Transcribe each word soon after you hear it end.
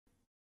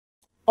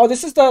Oh,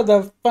 this is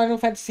the Final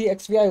Fantasy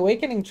XVI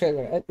Awakening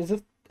trailer. Is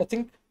it? I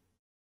think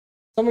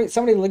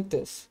somebody linked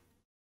this.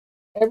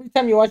 Every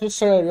time you watch this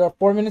trailer, you're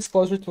 4 minutes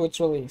closer to its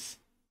release.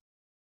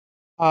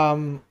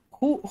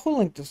 Who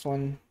linked this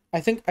one?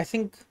 I think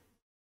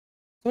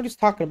somebody's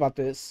talking about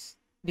this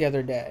the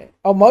other day.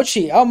 Oh,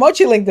 Mochi. Oh,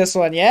 Mochi linked this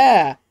one.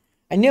 Yeah,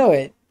 I knew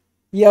it.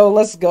 Yo,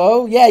 let's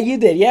go. Yeah, you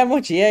did. Yeah,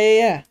 Mochi.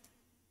 Yeah.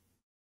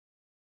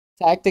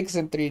 Tactics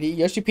in 3D.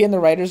 Yoshi P and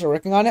the writers are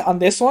working on it. On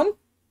this one?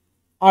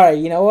 Alright,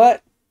 you know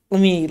what? Let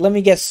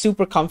me get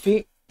super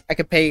comfy. I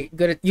could pay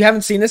good. You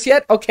haven't seen this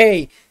yet?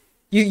 Okay.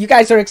 You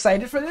guys are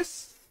excited for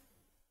this?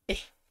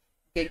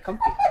 Get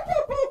comfy.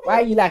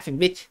 Why are you laughing,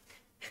 bitch?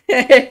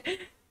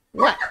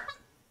 What?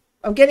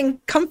 I'm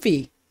getting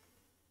comfy.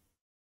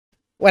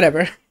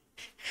 Whatever.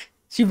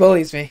 She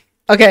bullies me.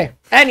 Okay.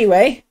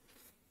 Anyway.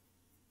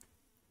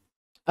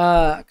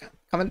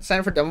 Comment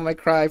sign for Devil May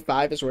Cry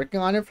 5 is working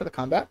on it for the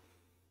combat.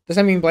 Does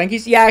that mean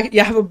blankies? Yeah, you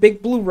have a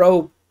big blue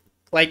robe.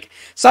 Like,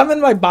 so I'm in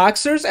my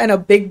boxers and a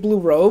big blue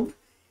robe.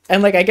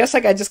 And, like, I guess,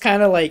 like, I just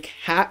kind of, like,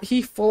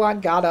 he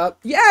full-on got up.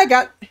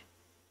 Yeah,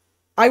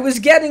 I was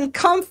getting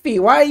comfy.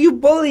 Why are you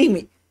bullying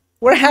me?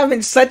 We're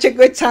having such a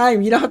good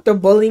time. You don't have to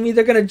bully me.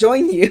 They're gonna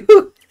join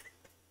you.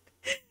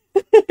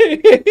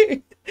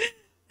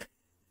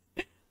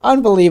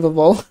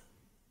 Unbelievable.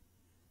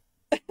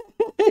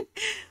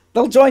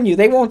 They'll join you.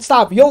 They won't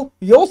stop.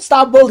 You'll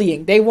stop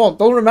bullying. They won't.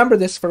 They'll remember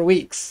this for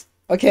weeks.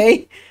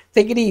 Okay?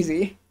 Take it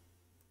easy.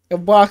 Your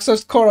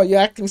boxers, Koro,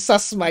 you're acting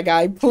sus, my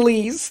guy.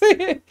 Please.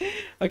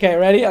 Okay,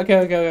 ready?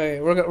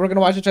 Okay. We're gonna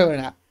watch the trailer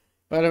now.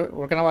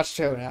 We're gonna watch the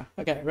trailer now.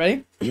 Okay,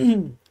 ready?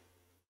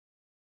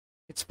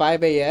 It's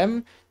 5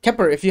 a.m.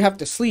 Kepper, if you have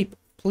to sleep,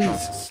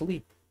 please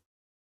sleep.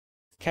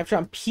 Capture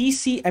on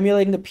PC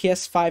emulating the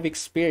PS5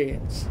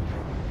 experience.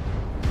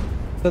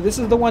 So this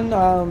is the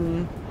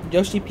one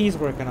Yoshi P's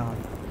working on.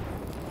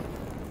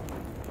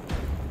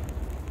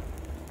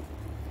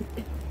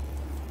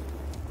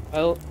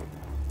 Well,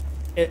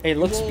 it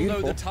looks beautiful. You all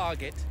know the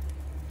target.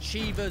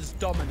 Shiva's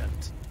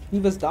dominant.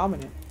 Shiva's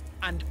dominant.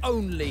 And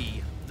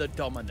only the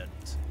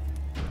dominant.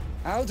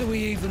 How do we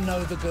even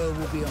know the girl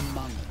will be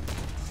among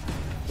us?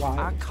 Why?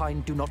 Our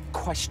kind do not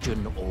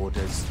question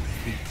orders.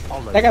 We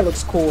follow. That guy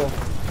looks cool.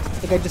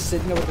 The guy just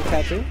sitting there with the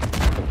tattoo.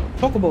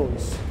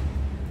 Chocobos.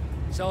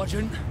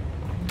 Sergeant,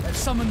 let's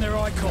summon their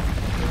icon.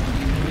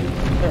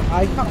 Their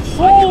icon?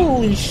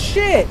 Holy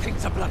shit!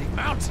 It's a bloody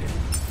mountain.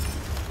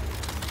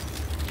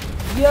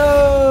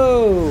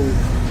 Yo!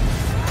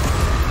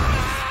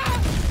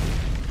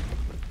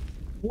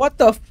 What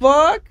the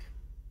fuck?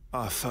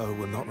 Our foe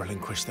will not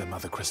relinquish their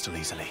mother crystal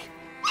easily.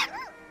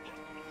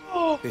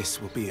 This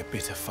will be a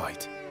bitter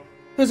fight.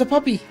 There's a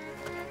puppy.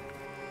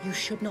 You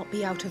should not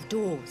be out of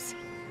doors.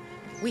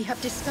 We have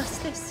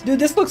discussed this. Dude,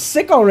 this looks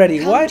sick already.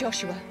 Come, what?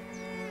 Joshua.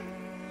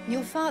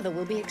 Your father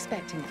will be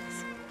expecting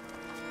us.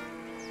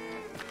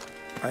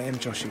 I am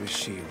Joshua's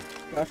shield.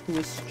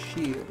 Joshua's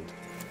shield.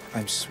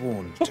 I'm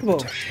sworn to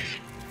protect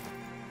him.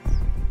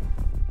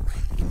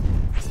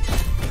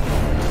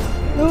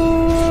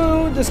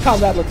 Ooh, this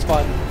combat looks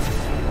fun.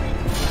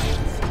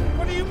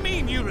 What do you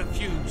mean you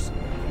refuse?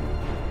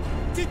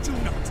 Did you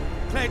not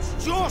pledge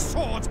your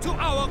sword to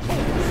our cause?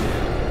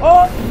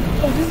 Oh,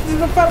 this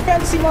is a Final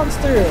Fantasy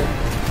monster.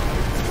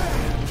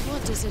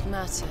 What does it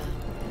matter?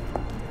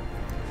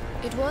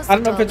 It was I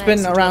don't know if it's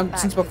been around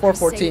since before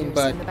 14,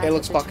 but it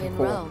looks fucking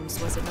cool. Realms,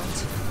 was it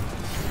not?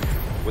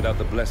 Without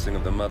the blessing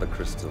of the Mother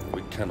Crystal,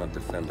 we cannot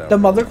defend our The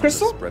Mother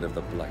Crystal? spread of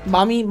the blight.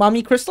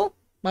 Mommy Crystal?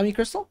 Mommy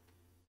Crystal?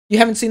 You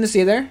haven't seen this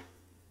either?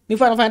 New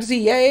Final Fantasy?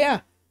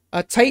 Yeah.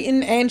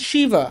 Titan and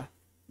Shiva.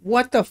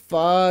 What the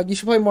fuck? You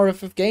should play more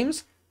FF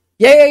games?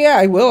 Yeah.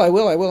 I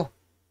will.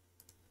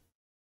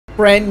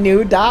 Brand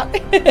new dot.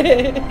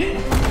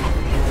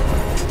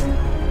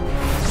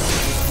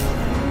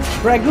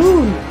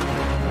 Dragoon.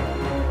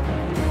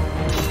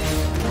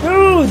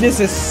 Ooh, this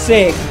is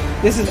sick.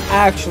 This is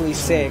actually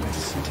sick.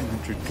 Sentinel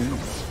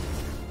Dragoons.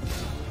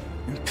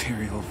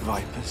 Imperial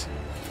Vipers.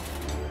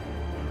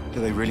 Do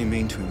they really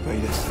mean to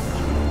invade us?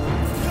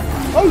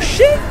 Oh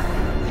shit!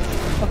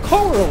 A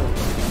coral!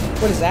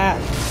 What is that?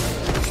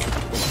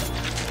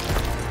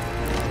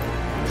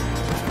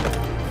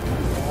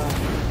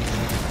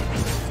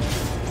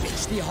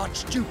 It's the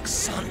Archduke's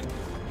son.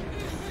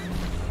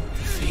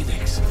 The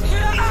Phoenix.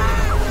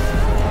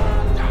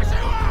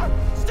 Joshua!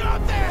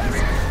 Stop this!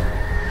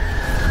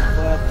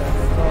 What the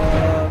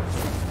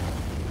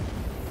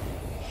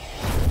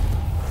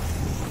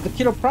fuck? The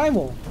Kiddo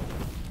Primal.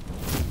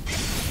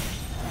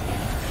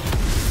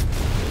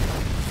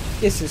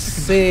 This is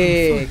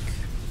sick.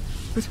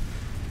 But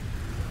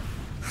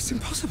that's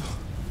impossible.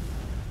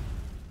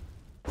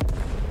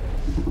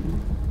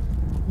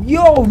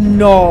 Yo,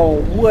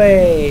 no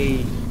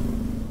way.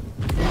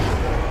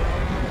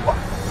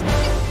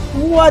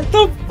 What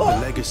the fuck?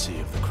 The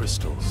legacy of the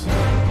crystals.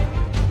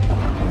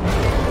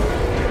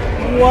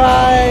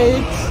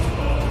 What?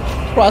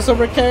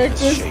 Crossover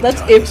characters?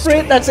 That's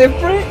Ifrit? That's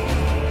Ifrit?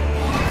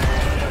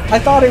 I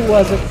thought it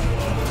wasn't.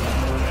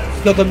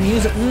 Yo, the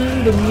music,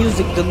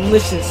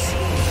 delicious.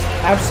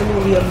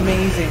 Absolutely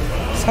amazing.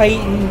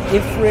 Titan,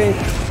 Ifrit.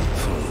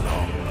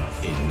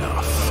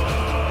 Enough.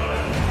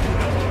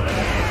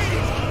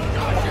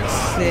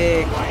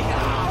 Sick.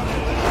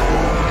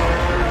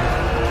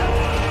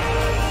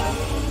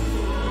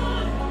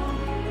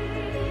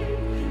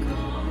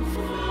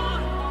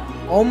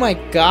 Oh my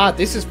god,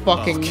 this is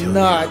fucking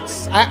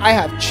nuts. I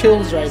have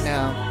chills right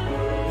now.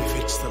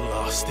 If it's the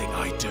last thing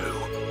I do.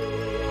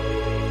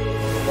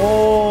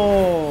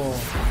 Oh.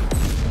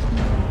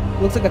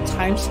 Looks like a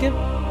time skip.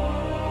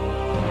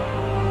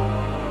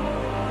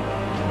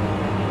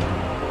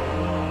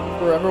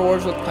 Forever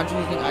wars with countries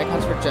using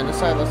icons for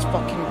genocide. Let's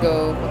fucking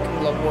go.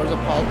 Fucking love wars of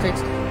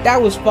politics.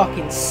 That was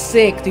fucking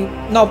sick, dude.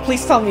 No,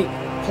 please tell me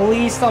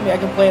I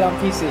can play it on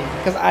PC.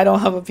 Because I don't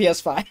have a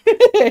PS5.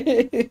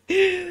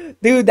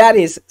 Dude, that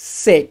is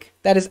sick.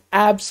 That is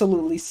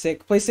absolutely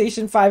sick.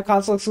 PlayStation 5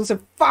 console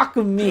exclusive. Fuck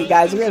me,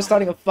 guys. We are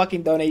starting a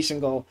fucking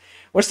donation goal.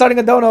 We're starting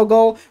a dono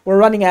goal. We're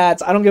running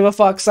ads. I don't give a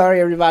fuck. Sorry,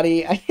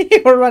 everybody.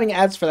 We're running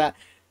ads for that.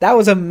 That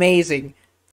was amazing.